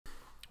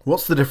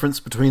What's the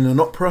difference between an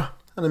opera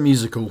and a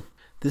musical?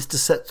 This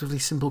deceptively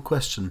simple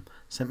question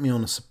sent me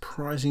on a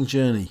surprising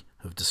journey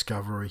of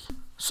discovery.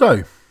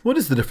 So, what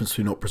is the difference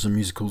between operas and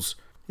musicals?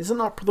 Is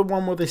an opera the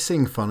one where they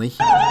sing funny?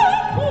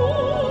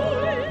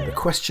 The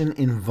question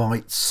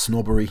invites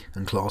snobbery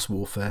and class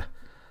warfare.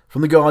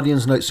 From the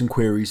Guardian's notes and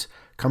queries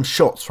come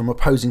shots from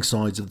opposing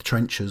sides of the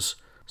trenches.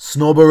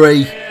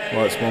 Snobbery,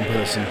 writes one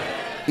person.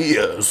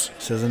 Yes,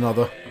 says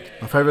another.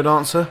 My favourite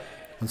answer?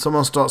 When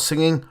someone starts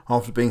singing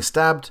after being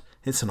stabbed,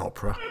 it's an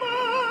opera.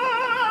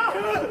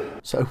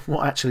 So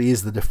what actually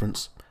is the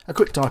difference? A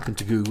quick type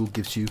into Google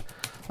gives you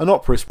an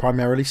opera is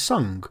primarily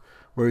sung,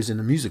 whereas in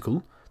a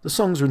musical, the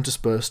songs are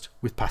interspersed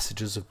with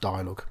passages of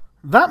dialogue.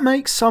 That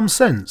makes some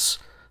sense.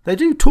 They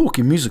do talk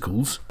in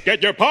musicals.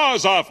 Get your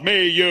paws off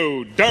me,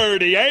 you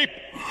dirty ape!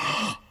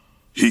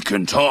 He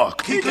can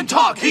talk. He can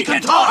talk. He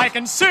can talk. I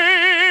can sing!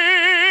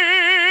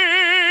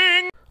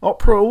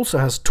 Opera also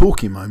has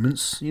talking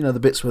moments, you know, the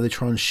bits where they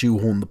try and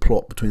shoehorn the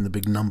plot between the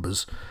big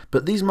numbers,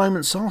 but these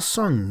moments are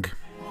sung.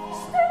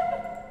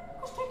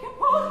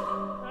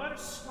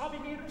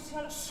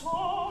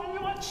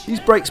 These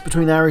breaks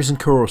between arias and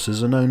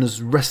choruses are known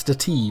as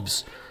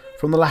recitatives,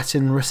 from the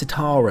Latin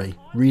recitare,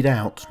 read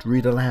out,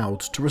 read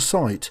aloud, to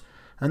recite,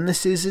 and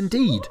this is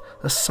indeed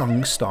a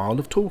sung style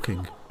of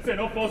talking. In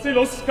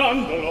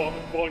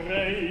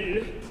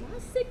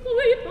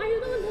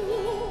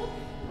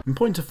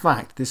point of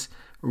fact, this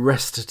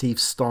recitative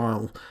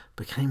style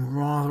became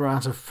rather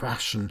out of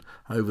fashion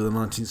over the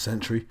 19th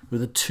century, with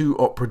the two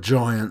opera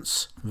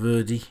giants,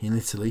 Verdi in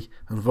Italy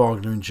and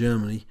Wagner in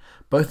Germany,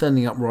 both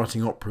ending up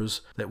writing operas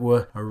that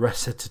were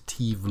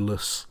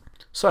recitative-less.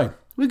 So,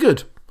 we're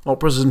good.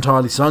 Operas are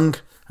entirely sung,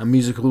 and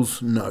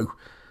musicals, no.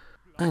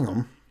 Hang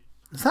on,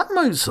 is that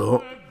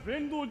Mozart?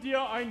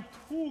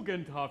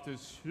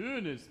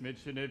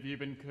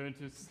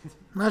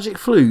 Magic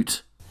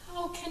flute?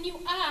 How can you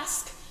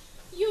ask?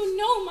 You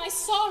know my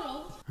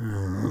sorrow.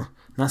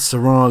 That's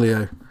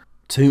Seraglio,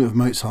 two of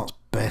Mozart's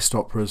best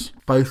operas,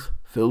 both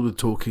filled with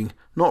talking.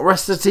 Not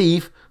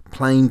recitative,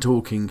 plain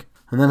talking.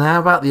 And then how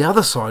about the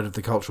other side of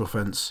the cultural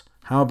fence?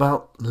 How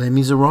about Les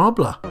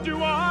Miserables?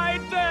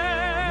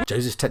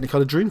 Joseph's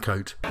Technicolor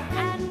Dreamcoat?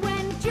 And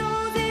when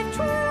Joseph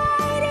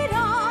tried it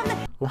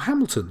on. Or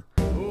Hamilton?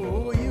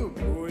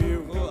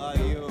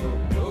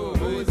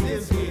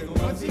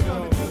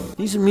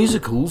 These are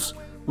musicals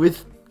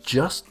with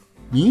just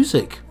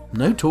music.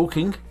 No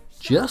talking,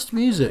 just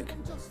music.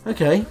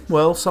 Okay,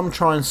 well, some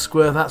try and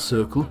square that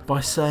circle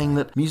by saying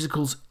that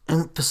musicals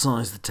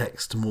emphasise the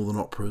text more than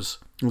operas.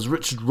 As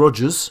Richard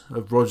Rodgers,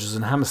 of Rodgers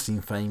and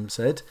Hammerstein fame,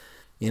 said,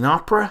 in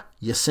opera,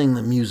 you sing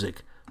the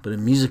music, but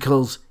in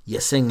musicals, you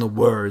sing the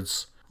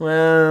words.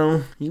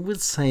 Well, he would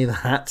say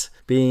that,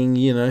 being,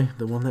 you know,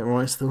 the one that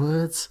writes the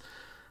words.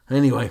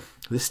 Anyway,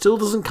 this still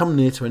doesn't come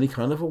near to any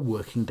kind of a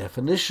working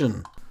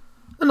definition.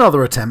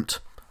 Another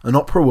attempt. An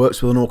opera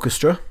works with an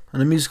orchestra,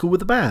 and a musical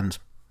with a band.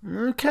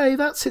 Okay,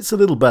 that sits a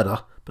little better,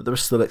 but there are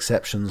still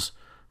exceptions.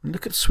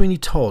 Look at Sweeney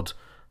Todd,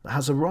 that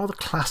has a rather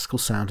classical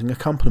sounding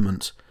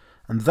accompaniment,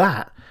 and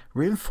that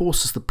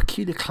reinforces the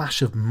peculiar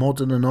clash of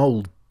modern and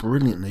old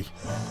brilliantly.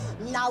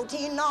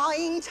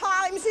 99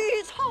 times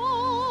it's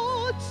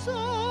hard,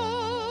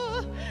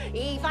 sir,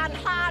 even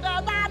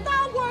harder than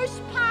the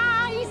worst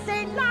pies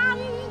in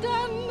London.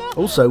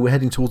 Also, we're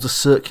heading towards a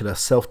circular,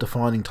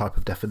 self-defining type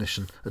of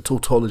definition, a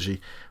tautology.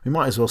 We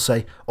might as well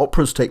say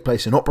operas take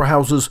place in opera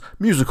houses,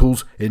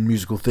 musicals in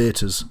musical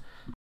theatres.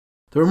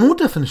 There are more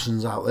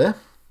definitions out there.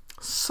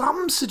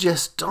 Some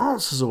suggest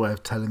dance as a way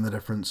of telling the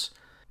difference.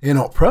 In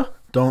opera,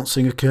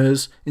 dancing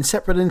occurs in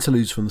separate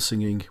interludes from the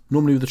singing,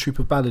 normally with a troupe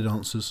of ballet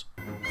dancers.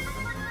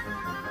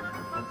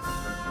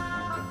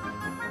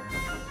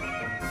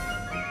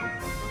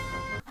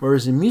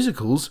 Whereas in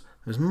musicals,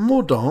 there's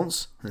more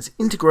dance, and it's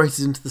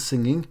integrated into the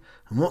singing,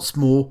 and what's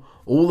more,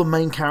 all the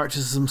main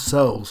characters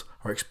themselves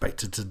are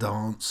expected to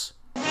dance.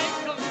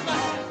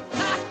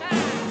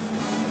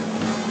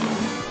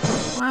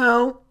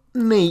 Well,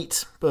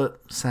 neat,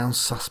 but sounds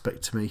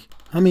suspect to me.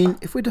 I mean,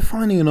 if we're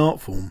defining an art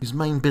form whose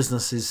main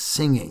business is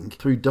singing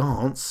through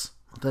dance,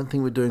 I don't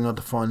think we're doing our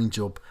defining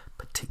job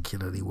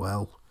particularly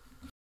well.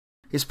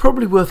 It's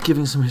probably worth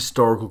giving some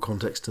historical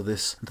context to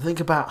this, and to think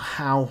about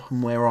how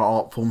and where our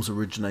art forms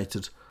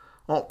originated.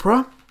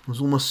 Opera was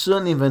almost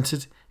certainly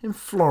invented in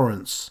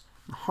Florence,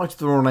 the height of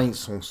the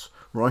Renaissance,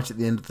 right at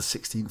the end of the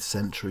 16th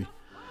century.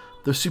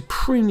 The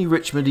supremely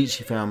rich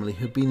Medici family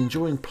had been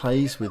enjoying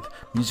plays with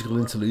musical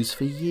interludes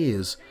for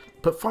years,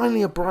 but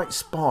finally a bright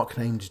spark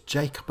named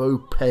Jacopo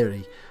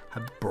Peri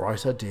had the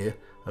bright idea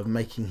of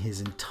making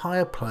his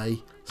entire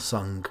play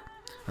sung.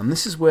 And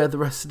this is where the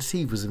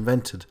recitative was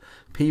invented.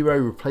 Piero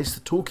replaced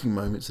the talking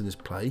moments in his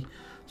play,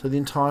 so the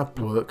entire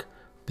work,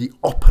 the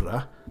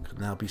opera, could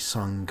now be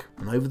sung.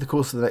 And over the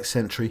course of the next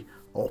century,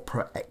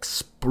 opera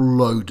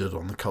exploded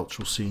on the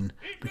cultural scene,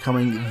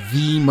 becoming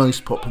the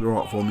most popular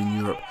art form in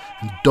Europe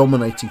and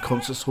dominating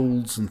concert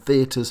halls and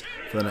theatres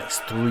for the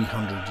next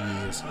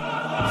 300 years.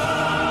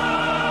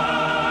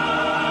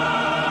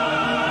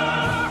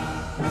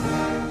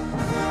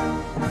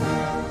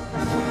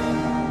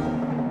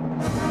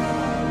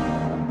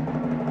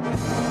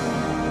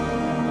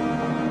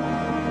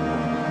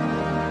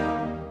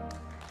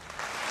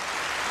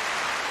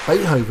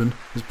 Beethoven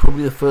was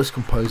probably the first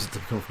composer to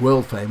become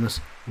world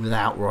famous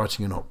without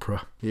writing an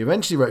opera. He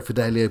eventually wrote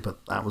Fidelio,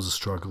 but that was a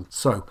struggle.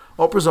 So,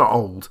 operas are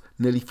old,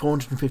 nearly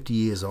 450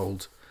 years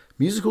old.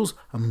 Musicals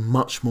are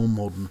much more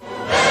modern.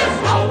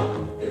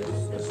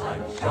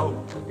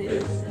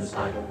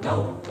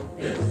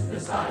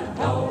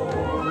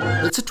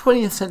 It's a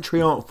 20th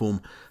century art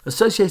form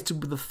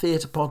associated with the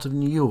theatre part of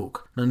New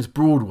York, known as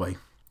Broadway.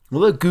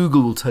 Although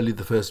Google will tell you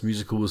the first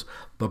musical was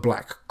The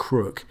Black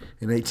Crook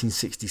in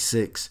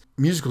 1866,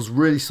 musicals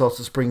really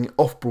started springing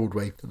off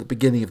Broadway at the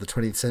beginning of the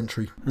 20th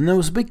century. And there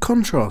was a big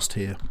contrast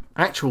here.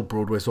 Actual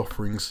Broadway's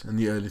offerings in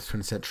the early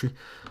 20th century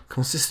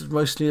consisted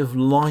mostly of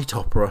light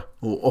opera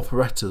or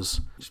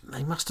operettas.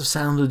 They must have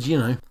sounded,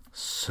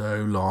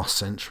 so last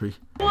century.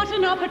 What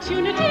an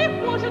opportunity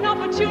to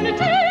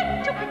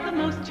pick the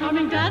most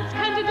charming dance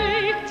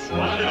candidate.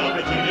 What an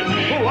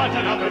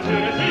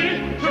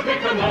opportunity to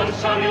pick the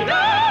most charming dance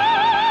candidate.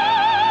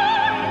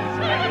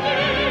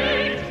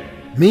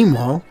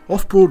 Meanwhile,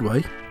 off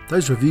Broadway,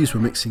 those revues were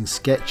mixing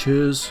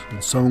sketches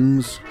and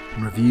songs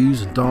and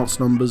revues and dance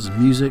numbers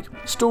and music.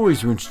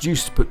 Stories were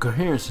introduced to put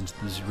coherence into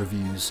these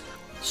revues.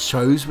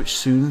 Shows which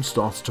soon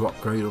started to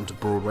upgrade onto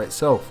Broadway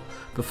itself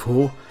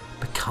before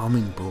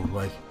becoming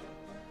Broadway.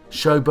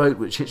 Showboat,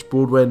 which hit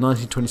Broadway in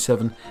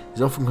 1927,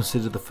 is often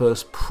considered the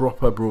first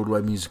proper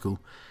Broadway musical.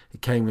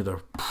 It came with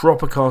a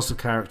proper cast of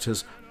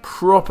characters,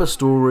 proper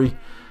story,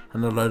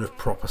 and a load of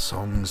proper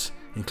songs,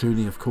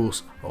 including, of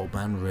course, Old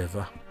Man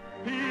River.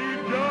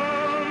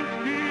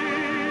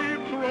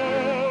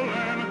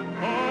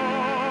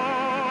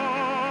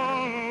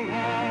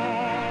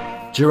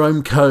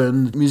 Jerome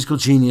Cohen, the musical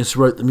genius,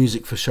 wrote the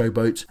music for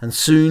Showboat, and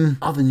soon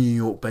other New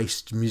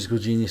York-based musical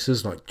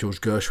geniuses like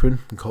George Gershwin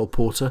and Cole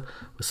Porter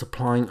were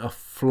supplying a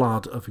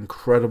flood of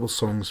incredible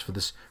songs for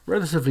this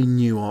relatively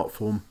new art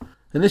form.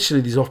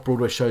 Initially, these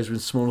off-Broadway shows were in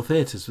smaller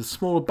theatres with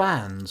smaller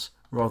bands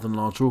rather than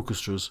large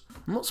orchestras.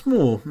 And what's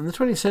more, in the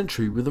 20th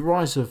century, with the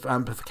rise of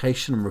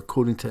amplification and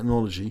recording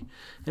technology,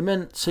 it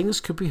meant singers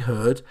could be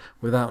heard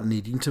without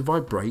needing to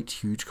vibrate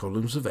huge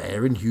columns of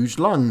air in huge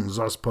lungs,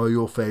 as per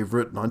your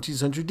favourite 19th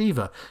century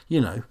diva.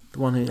 The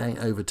one who ain't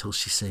over till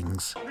she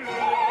sings.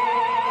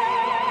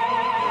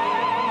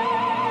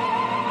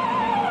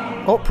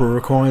 Opera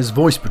requires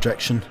voice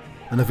projection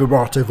and a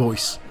vibrato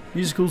voice.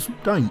 Musicals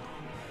don't.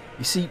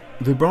 You see,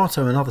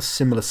 vibrato and other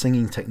similar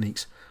singing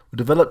techniques were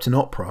developed in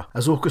opera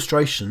as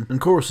orchestration and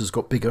choruses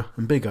got bigger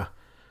and bigger.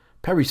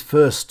 Perry's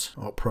first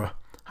opera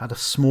had a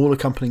small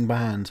accompanying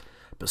band,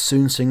 but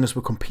soon singers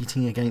were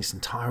competing against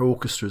entire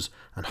orchestras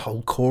and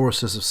whole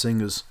choruses of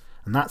singers,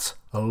 and that's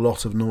a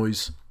lot of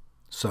noise.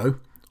 So,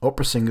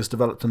 opera singers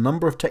developed a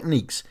number of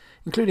techniques,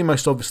 including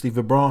most obviously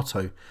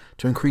vibrato,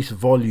 to increase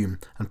volume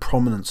and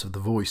prominence of the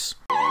voice.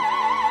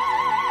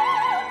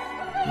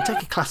 We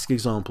take a classic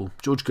example,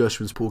 George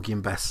Gershwin's Porgy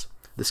and Bess.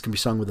 This can be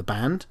sung with a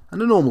band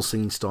and a normal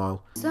singing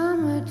style.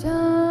 Summertime.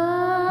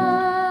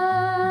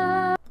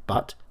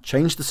 But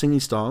change the singing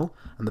style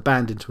and the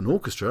band into an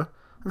orchestra,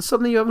 and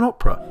suddenly you have an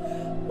opera.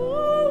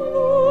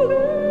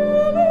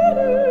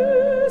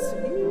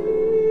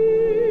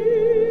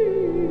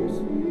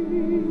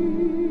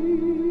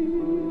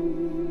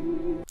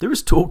 There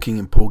is talking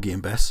in Porgy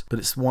and Bess, but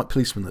it's the white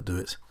policemen that do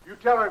it. You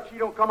tell her if she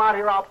don't come out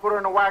here, I'll put her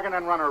in a wagon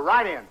and run her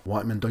right in.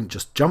 White men don't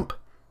just jump,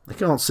 they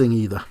can't sing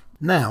either.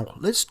 Now,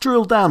 let's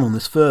drill down on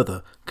this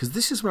further, because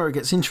this is where it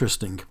gets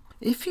interesting.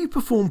 If you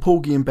perform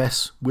Porgy and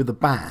Bess with a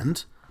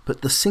band,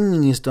 but the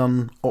singing is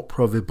done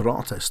opera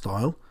vibrato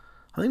style,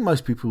 I think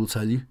most people will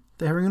tell you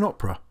they're hearing an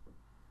opera.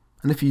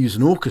 And if you use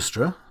an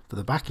orchestra for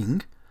the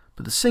backing,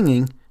 but the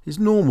singing is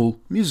normal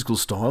musical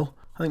style,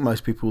 I think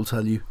most people will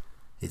tell you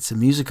it's a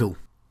musical.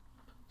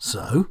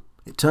 So,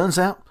 it turns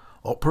out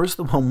opera is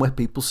the one where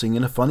people sing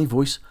in a funny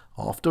voice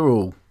after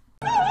all.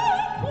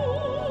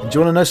 And do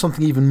you want to know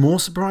something even more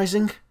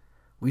surprising?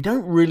 We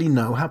don't really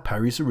know how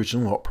Perry's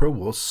original opera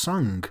was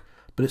sung,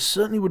 but it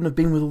certainly wouldn't have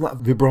been with all that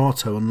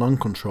vibrato and lung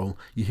control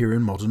you hear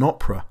in modern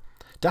opera.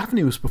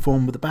 Daphne was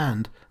performed with a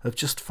band of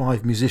just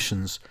 5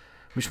 musicians,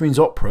 which means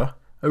opera,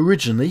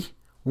 originally,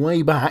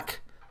 way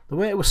back, the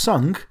way it was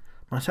sung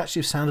might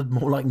actually have sounded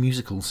more like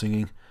musical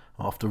singing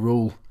after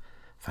all.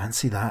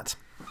 Fancy that.